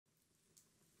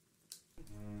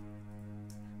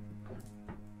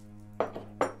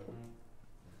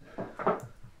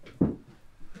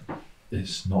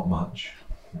It's not much.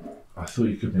 I thought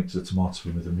you could mix a tomato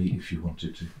in with the meat if you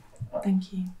wanted to.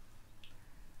 Thank you.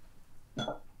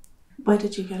 Where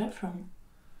did you get it from?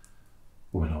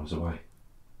 When I was away.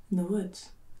 In the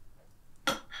woods?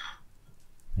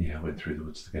 Yeah, I went through the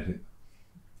woods to get it.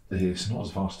 It's not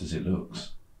as vast as it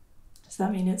looks. Does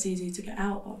that mean it's easy to get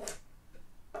out of?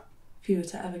 If you were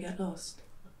to ever get lost?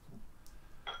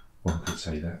 One could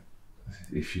say that,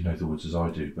 if you know the woods as I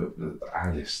do, but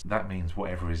Alice, that means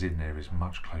whatever is in there is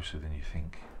much closer than you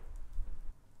think.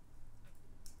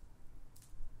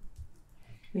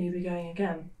 Will you be going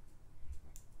again?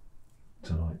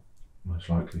 Tonight, most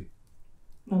likely.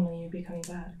 When will you be coming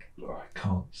back? I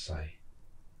can't say.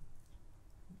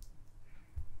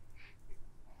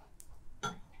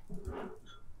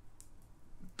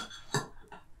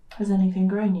 Has anything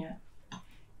grown yet?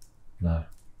 No,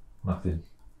 nothing.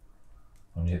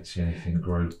 I'm yet to see anything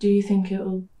grow. Do you think it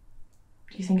will?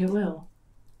 Do you think it will?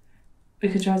 We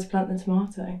could try to plant the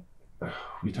tomato.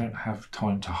 We don't have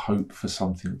time to hope for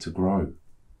something to grow.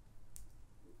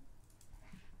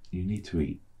 You need to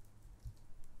eat.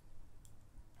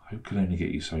 Hope can only get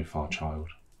you so far, child.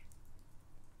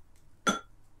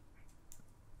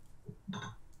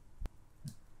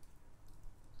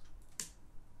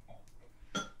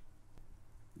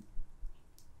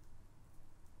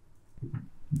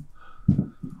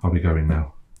 I'll be going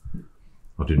now.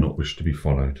 I do not wish to be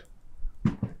followed.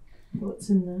 What's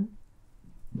in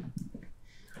there?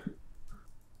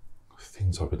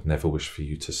 Things I would never wish for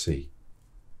you to see.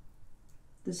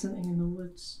 There's something in the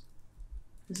woods,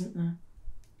 isn't there?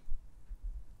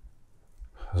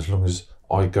 As long as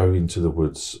I go into the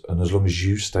woods and as long as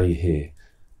you stay here,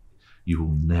 you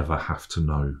will never have to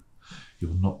know.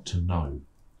 You're not to know,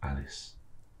 Alice.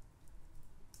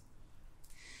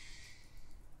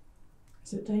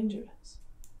 Is it dangerous?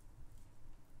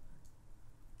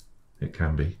 It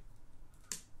can be.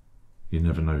 You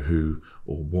never know who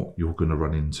or what you're going to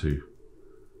run into.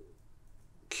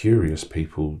 Curious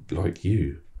people like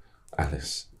you,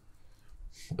 Alice.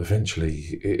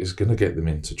 Eventually, it is going to get them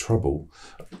into trouble.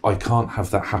 I can't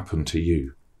have that happen to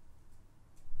you.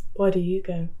 Why do you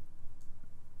go?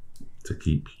 To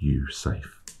keep you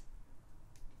safe.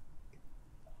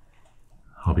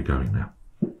 I'll be going now.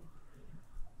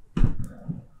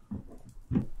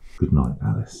 Good night,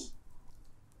 Alice.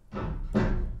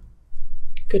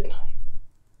 Good night.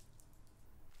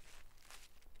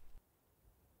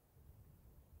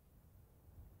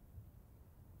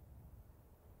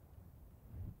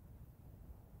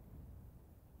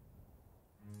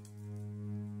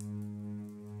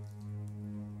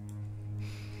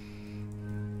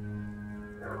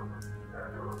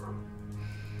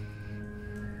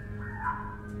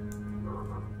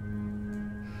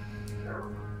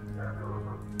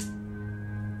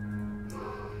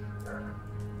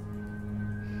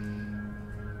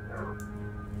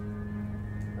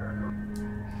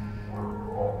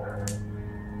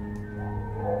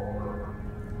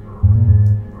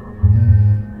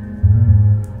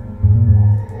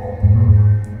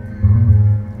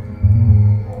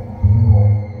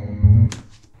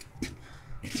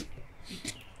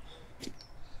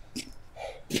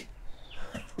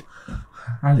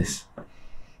 Alice,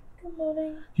 Good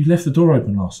morning. you left the door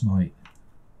open last night.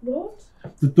 What?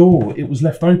 The door, it was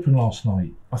left open last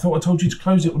night. I thought I told you to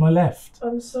close it when I left.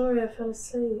 I'm sorry, I fell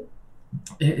asleep.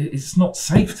 It's not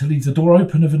safe to leave the door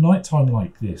open of a night time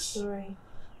like this. Sorry.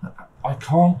 I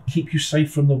can't keep you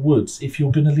safe from the woods if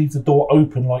you're going to leave the door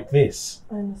open like this.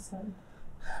 I understand.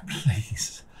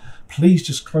 Please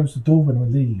just close the door when I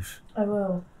leave. I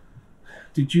will.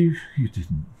 Did you? You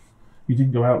didn't. You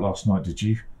didn't go out last night, did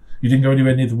you? You didn't go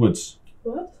anywhere near the woods?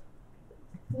 What?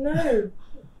 No.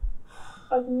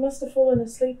 I must have fallen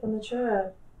asleep on the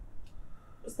chair.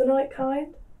 Was the night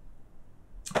kind?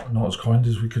 Not as kind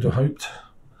as we could have hoped,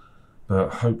 but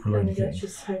hope will only get you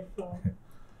so far.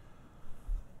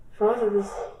 Father, there's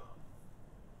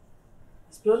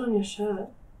blood on your shirt.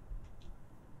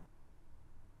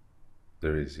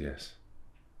 There is, yes.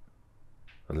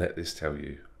 And let this tell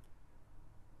you,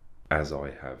 as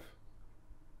I have,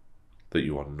 that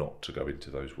you are not to go into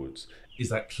those woods. Is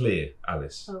that clear,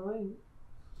 Alice? I won't.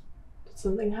 Did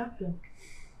something happen?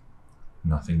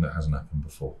 Nothing that hasn't happened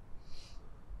before.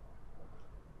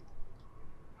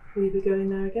 Will you be going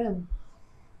there again?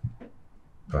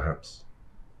 Perhaps.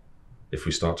 If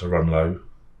we start to run low,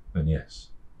 then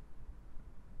yes.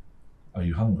 Are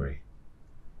you hungry?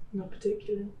 Not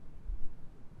particularly.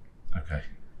 Okay.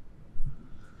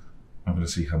 I'm going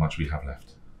to see how much we have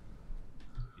left.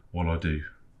 While I do,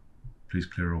 please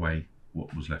clear away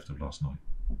what was left of last night.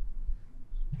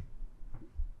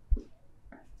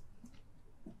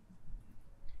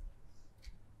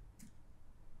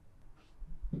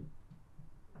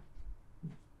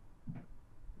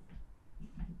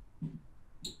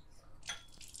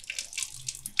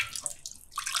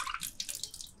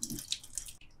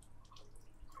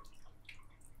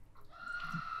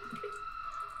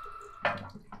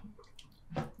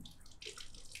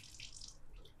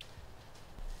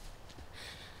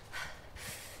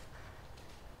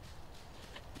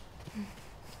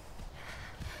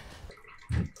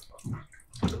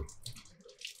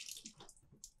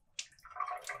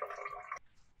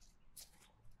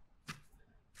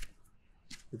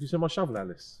 Have you seen my shovel,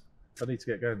 Alice? I need to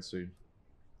get going soon.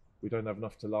 We don't have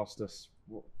enough to last us.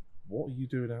 What are you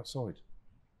doing outside?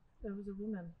 There was a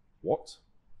woman. What?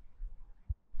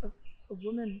 A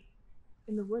woman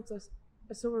in the woods.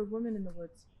 I saw a woman in the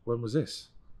woods. When was this?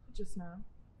 Just now.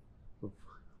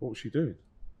 What was she doing?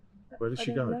 Where did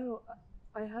she go? I don't know.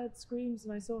 I heard screams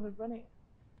and I saw her running.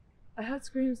 I heard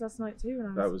screams last night too.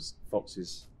 And That was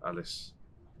foxes, Alice.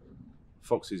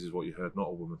 Foxes is what you heard, not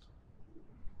a woman.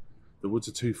 The woods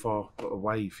are too far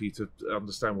away for you to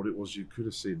understand what it was you could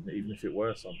have seen, even if it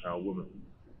were somehow a woman.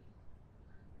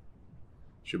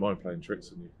 She might playing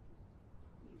tricks on you.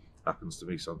 Happens to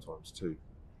me sometimes too.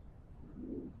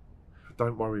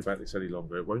 Don't worry about this any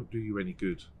longer. It won't do you any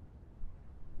good.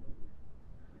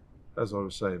 As I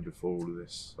was saying before all of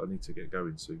this, I need to get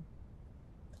going soon.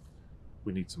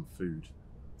 We need some food.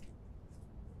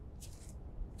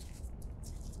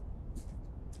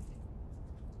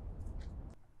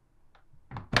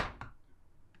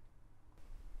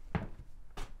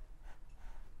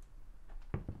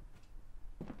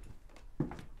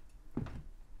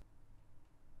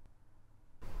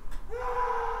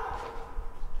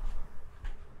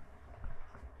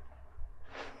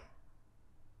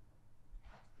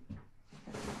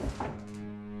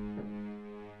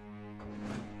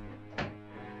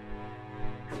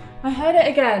 I heard it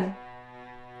again.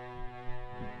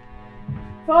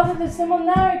 Father, there's someone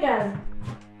there again.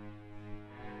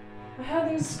 I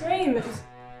heard them scream. It was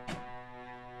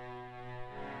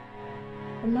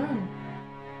a man.